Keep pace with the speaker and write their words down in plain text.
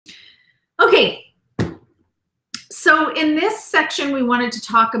Okay, so in this section, we wanted to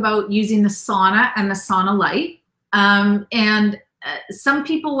talk about using the sauna and the sauna light. Some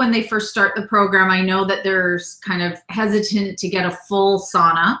people, when they first start the program, I know that they're kind of hesitant to get a full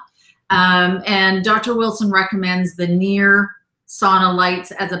sauna. And Dr. Wilson recommends the near sauna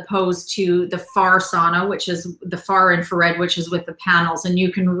lights as opposed to the far sauna, which is the far infrared, which is with the panels. And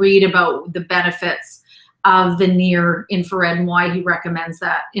you can read about the benefits of the near infrared and why he recommends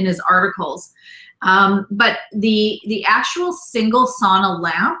that in his articles. But the actual single sauna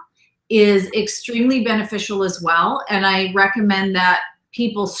lamp is extremely beneficial as well. And I recommend that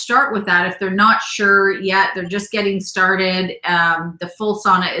people start with that if they're not sure yet, they're just getting started. The full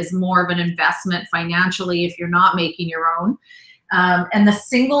sauna is more of an investment financially if you're not making your own. And the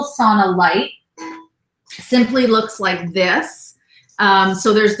single sauna light simply looks like this.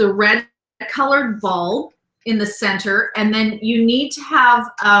 So there's the red colored bulb in the center, and then you need to have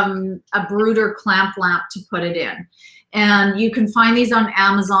a Brooder clamp lamp to put it in. And you can find these on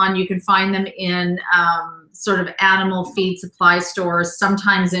Amazon. You can find them in sort of animal feed supply stores,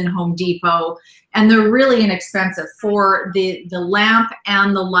 sometimes in Home Depot, and they're really inexpensive. For the lamp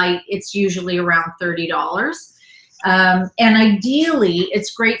and the light, it's usually around $30. And ideally,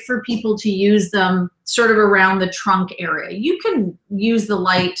 it's great for people to use them sort of around the trunk area. You can use the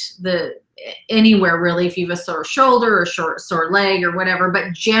light anywhere really, if you have a sore shoulder or sore leg or whatever,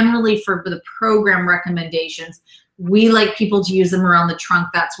 but generally for the program recommendations, we like people to use them around the trunk.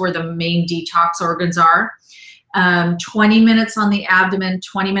 That's where the main detox organs are. 20 minutes on the abdomen,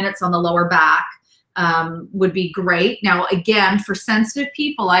 20 minutes on the lower back would be great. Now, again, for sensitive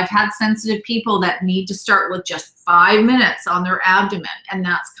people, I've had sensitive people that need to start with just 5 minutes on their abdomen, and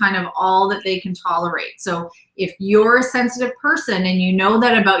that's kind of all that they can tolerate. So if you're a sensitive person and you know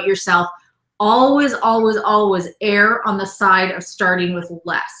that about yourself, always, always, always err on the side of starting with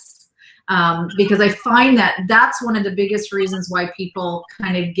less. Because I find that that's one of the biggest reasons why people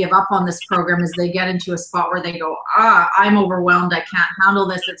kind of give up on this program, is they get into a spot where they go, I'm overwhelmed, I can't handle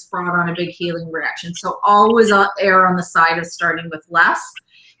this, it's brought on a big healing reaction. So always err on the side of starting with less,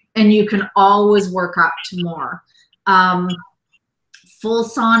 and you can always work up to more. Full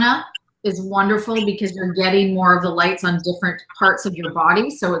sauna is wonderful because you're getting more of the lights on different parts of your body,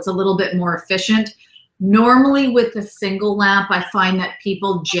 so it's a little bit more efficient. Normally with the single lamp, I find that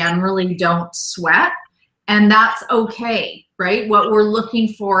people generally don't sweat, and that's okay, right? What we're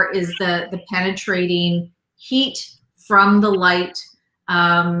looking for is the penetrating heat from the light.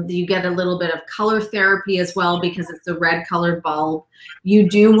 You get a little bit of color therapy as well because it's the red colored bulb. You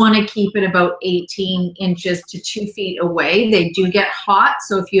do want to keep it about 18 inches to 2 feet away. They do get hot,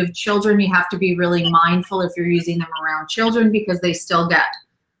 so if you have children, you have to be really mindful if you're using them around children because they still get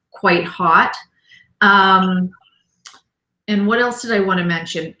quite hot. And what else did I want to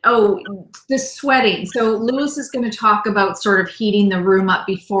mention? Oh, the sweating. So Lewis is going to talk about sort of heating the room up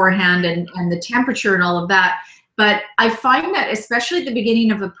beforehand and the temperature and all of that. But I find that especially at the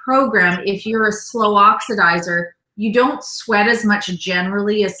beginning of a program, if you're a slow oxidizer, you don't sweat as much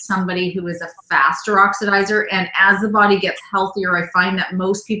generally as somebody who is a faster oxidizer. And as the body gets healthier, I find that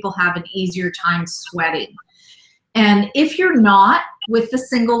most people have an easier time sweating. And if you're not with the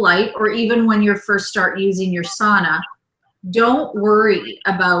single light, or even when you first start using your sauna, don't worry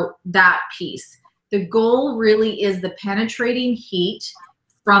about that piece. The goal really is the penetrating heat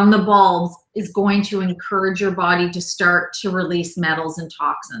from the bulbs is going to encourage your body to start to release metals and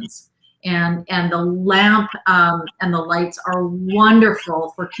toxins. And the lamp and the lights are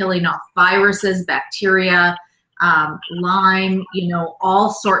wonderful for killing off viruses, bacteria, Lyme,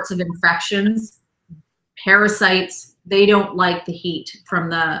 all sorts of infections. Parasites, they don't like the heat from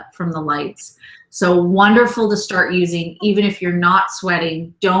the lights. So wonderful to start using, even if you're not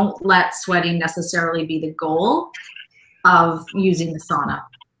sweating. Don't let sweating necessarily be the goal of using the sauna.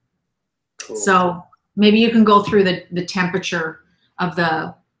 Cool. So maybe you can go through the temperature of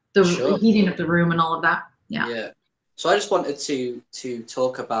the sure. Heating of the room and all of that. Yeah. So I just wanted to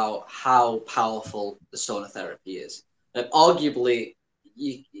talk about how powerful the sauna therapy is. Arguably,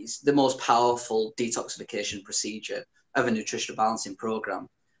 it's the most powerful detoxification procedure of a nutritional balancing program.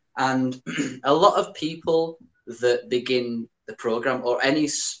 And a lot of people that begin the program, or any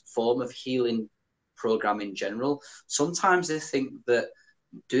form of healing program in general, sometimes they think that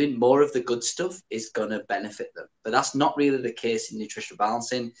doing more of the good stuff is going to benefit them. But that's not really the case in nutritional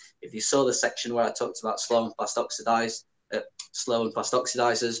balancing. If you saw the section where I talked about slow and fast oxidizers,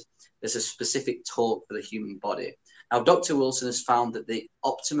 there's a specific talk for the human body. Now, Dr. Wilson has found that the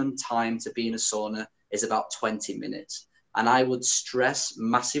optimum time to be in a sauna is about 20 minutes. And I would stress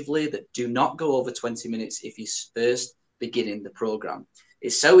massively that do not go over 20 minutes if you're first beginning the program.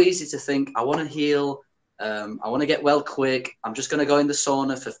 It's so easy to think, I want to heal, I want to get well quick, I'm just going to go in the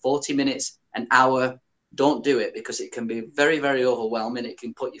sauna for 40 minutes, an hour. Don't do it, because it can be very, very overwhelming. It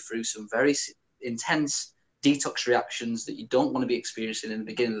can put you through some very intense detox reactions that you don't want to be experiencing in the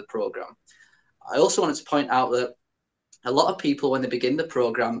beginning of the program. I also wanted to point out that a lot of people, when they begin the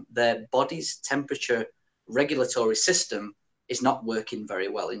program, their body's temperature regulatory system is not working very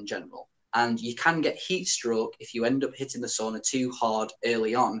well in general. And you can get heat stroke if you end up hitting the sauna too hard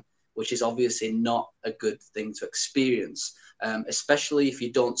early on, which is obviously not a good thing to experience, especially if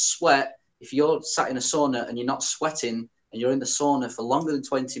you don't sweat. If you're sat in a sauna and you're not sweating and you're in the sauna for longer than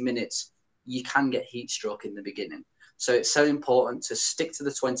 20 minutes, you can get heat stroke in the beginning. So it's so important to stick to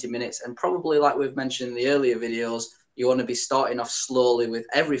the 20 minutes. And probably, like we've mentioned in the earlier videos, you want to be starting off slowly with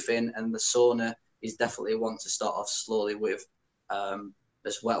everything, and the sauna is definitely one to start off slowly with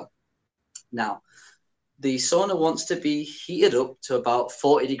as well. Now, the sauna wants to be heated up to about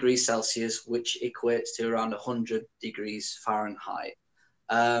 40 degrees Celsius, which equates to around 100 degrees Fahrenheit.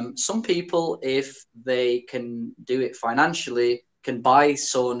 Some people, if they can do it financially, can buy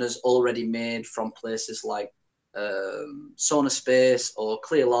saunas already made from places like Sauna Space or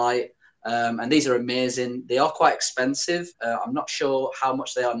Clear Light. And these are amazing. They are quite expensive. I'm not sure how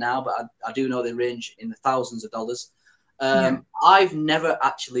much they are now, but I do know they range in the thousands of dollars. I've never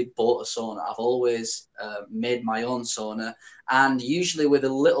actually bought a sauna. I've always made my own sauna. And usually with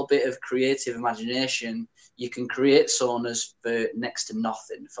a little bit of creative imagination, you can create saunas for next to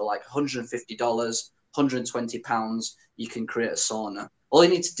nothing. For like $150, £120, you can create a sauna. All you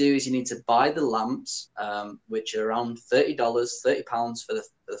need to do is you need to buy the lamps, which are around $30, £30 for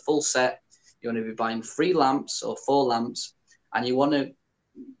the full set. You want to be buying 3 lamps or 4 lamps, and you want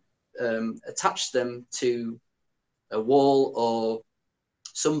to attach them to a wall or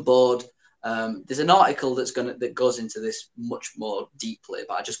some board. There's an article that goes into this much more deeply,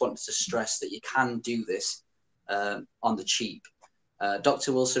 but I just wanted to stress that you can do this on the cheap.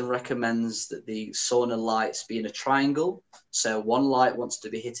 Dr. Wilson recommends that the sauna lights be in a triangle. So 1 light wants to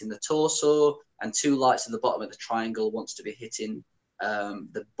be hitting the torso, and 2 lights at the bottom of the triangle wants to be hitting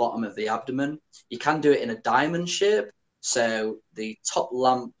the bottom of the abdomen. You can do it in a diamond shape. So the top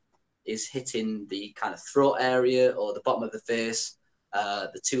lamp is hitting the kind of throat area or the bottom of the face.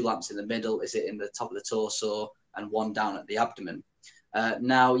 The 2 lamps in the middle is hitting the top of the torso, and 1 down at the abdomen.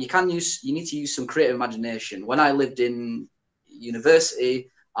 Now you need to use some creative imagination. When I lived in university,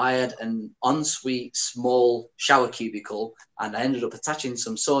 I had an ensuite small shower cubicle, and I ended up attaching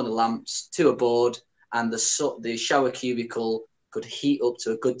some sauna lamps to a board, and the shower cubicle could heat up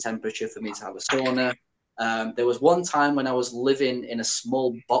to a good temperature for me to have a sauna. There was one time when I was living in a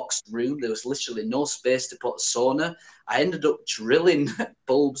small boxed room. There was literally no space to put a sauna. I ended up drilling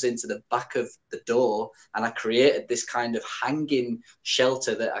bulbs into the back of the door, and I created this kind of hanging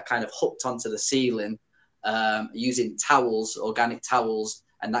shelter that I kind of hooked onto the ceiling using towels, organic towels,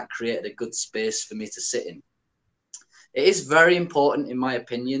 and that created a good space for me to sit in. It is very important, in my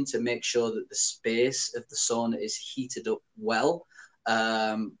opinion, to make sure that the space of the sauna is heated up well.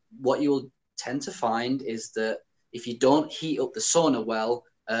 What you will tend to find is that if you don't heat up the sauna well,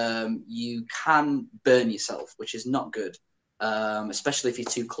 you can burn yourself, which is not good, especially if you're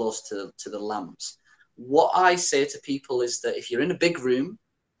too close to the lamps. What I say to people is that if you're in a big room,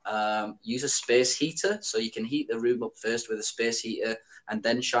 use a space heater, so you can heat the room up first with a space heater and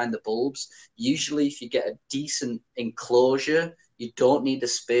then shine the bulbs. Usually if you get a decent enclosure, you don't need a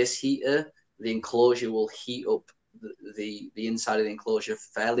space heater. The enclosure will heat up the inside of the enclosure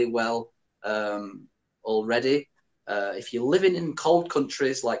fairly well already. If you're living in cold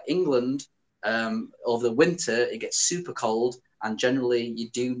countries like England, over the winter it gets super cold, and generally you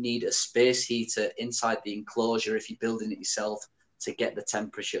do need a space heater inside the enclosure if you're building it yourself to get the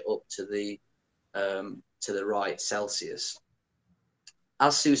temperature up to the right Celsius.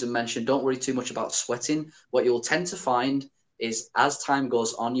 As Susan mentioned, don't worry too much about sweating. What you'll tend to find is as time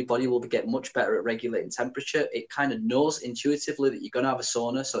goes on, your body will get much better at regulating temperature. It kind of knows intuitively that you're going to have a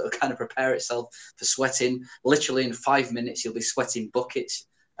sauna, so it'll kind of prepare itself for sweating. Literally in 5 minutes, you'll be sweating buckets,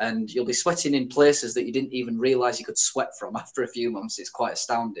 and you'll be sweating in places that you didn't even realize you could sweat from after a few months. It's quite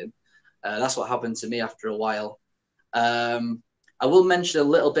astounding. That's what happened to me after a while. I will mention a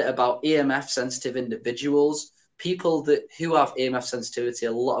little bit about EMF sensitive individuals. People who have EMF sensitivity,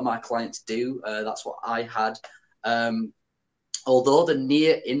 a lot of my clients do. That's what I had. Although the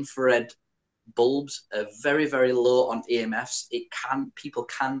near infrared bulbs are very, very low on EMFs, people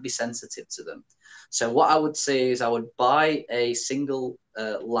can be sensitive to them. So what I would say is I would buy a single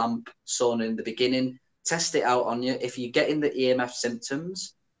lamp sauna in the beginning, test it out on you. If you're getting the EMF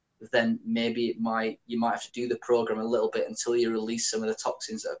symptoms, then maybe you might have to do the program a little bit until you release some of the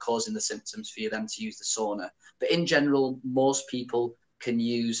toxins that are causing the symptoms for you then to use the sauna. But in general, most people can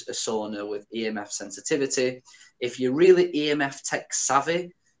use a sauna with EMF sensitivity. If you're really EMF tech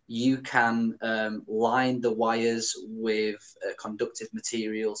savvy, you can line the wires with conductive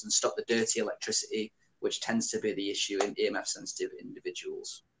materials and stop the dirty electricity, which tends to be the issue in EMF sensitive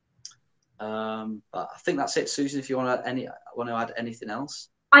individuals. But I think that's it, Susan. If you want to add anything else.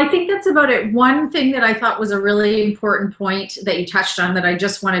 I think that's about it. One thing that I thought was a really important point that you touched on that I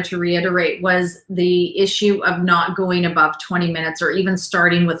just wanted to reiterate was the issue of not going above 20 minutes or even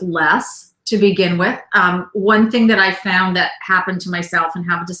starting with less to begin with. One thing that I found that happened to myself and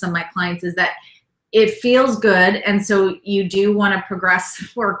happened to some of my clients is that it feels good, and so you do want to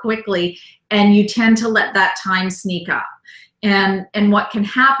progress more quickly, and you tend to let that time sneak up. And what can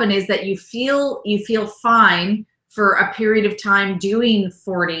happen is that you feel fine for a period of time doing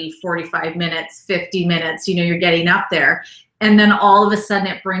 40, 45 minutes, 50 minutes, you know, you're getting up there. And then all of a sudden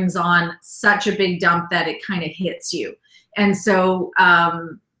it brings on such a big dump that it kind of hits you. And so,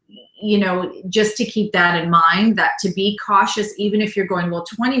 you know, just to keep that in mind, that to be cautious, even if you're going, well,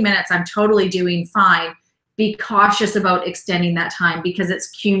 20 minutes, I'm totally doing fine. Be cautious about extending that time because it's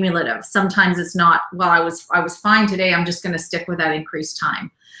cumulative. Sometimes it's not, well, I was fine today, I'm just going to stick with that increased time.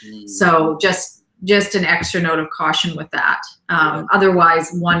 So just an extra note of caution with that. Otherwise,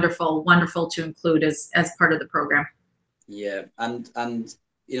 wonderful to include as part of the program. Yeah, and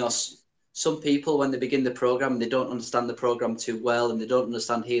you know, some people when they begin the program, they don't understand the program too well, and they don't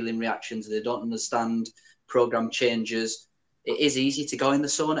understand healing reactions, they don't understand program changes. It is easy to go in the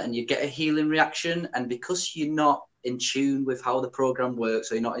sauna and you get a healing reaction, and because you're not in tune with how the program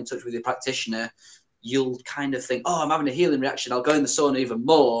works, or you're not in touch with your practitioner, you'll kind of think, oh, I'm having a healing reaction, I'll go in the sauna even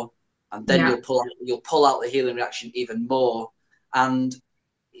more. And then you'll pull out the healing reaction even more. And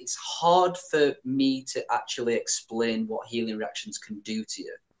it's hard for me to actually explain what healing reactions can do to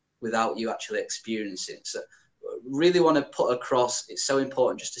you without you actually experiencing it. So really want to put across, it's so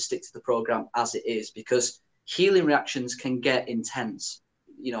important just to stick to the program as it is, because healing reactions can get intense,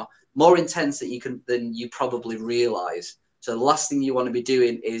 you know, more intense than you probably realize. So the last thing you want to be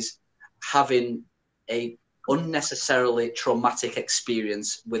doing is having a unnecessarily traumatic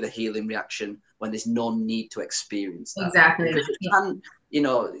experience with a healing reaction when there's no need to experience that. Exactly. Because it can, you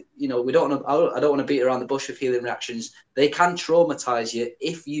know, we don't want to, I don't want to beat around the bush of healing reactions. They can traumatize you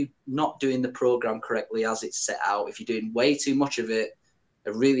if you're not doing the program correctly as it's set out. If you're doing way too much of it,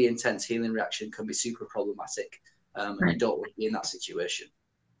 a really intense healing reaction can be super problematic, and you don't want to be in that situation.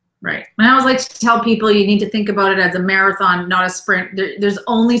 Right. And I always like to tell people you need to think about it as a marathon, not a sprint. There's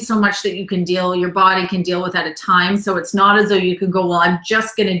only so much that your body can deal with at a time. So it's not as though you can go, well, I'm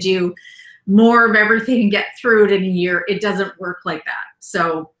just going to do more of everything and get through it in a year. It doesn't work like that.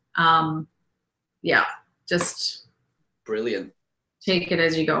 So, yeah, just brilliant. Take it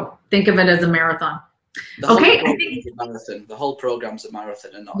as you go. Think of it as a marathon. The whole program's a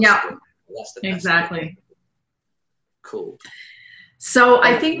marathon and not a sprint. That's the best exactly. Thing. Cool. So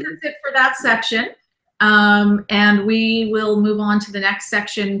I think that's it for that section. And we will move on to the next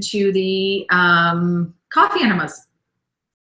section, to the coffee enemas.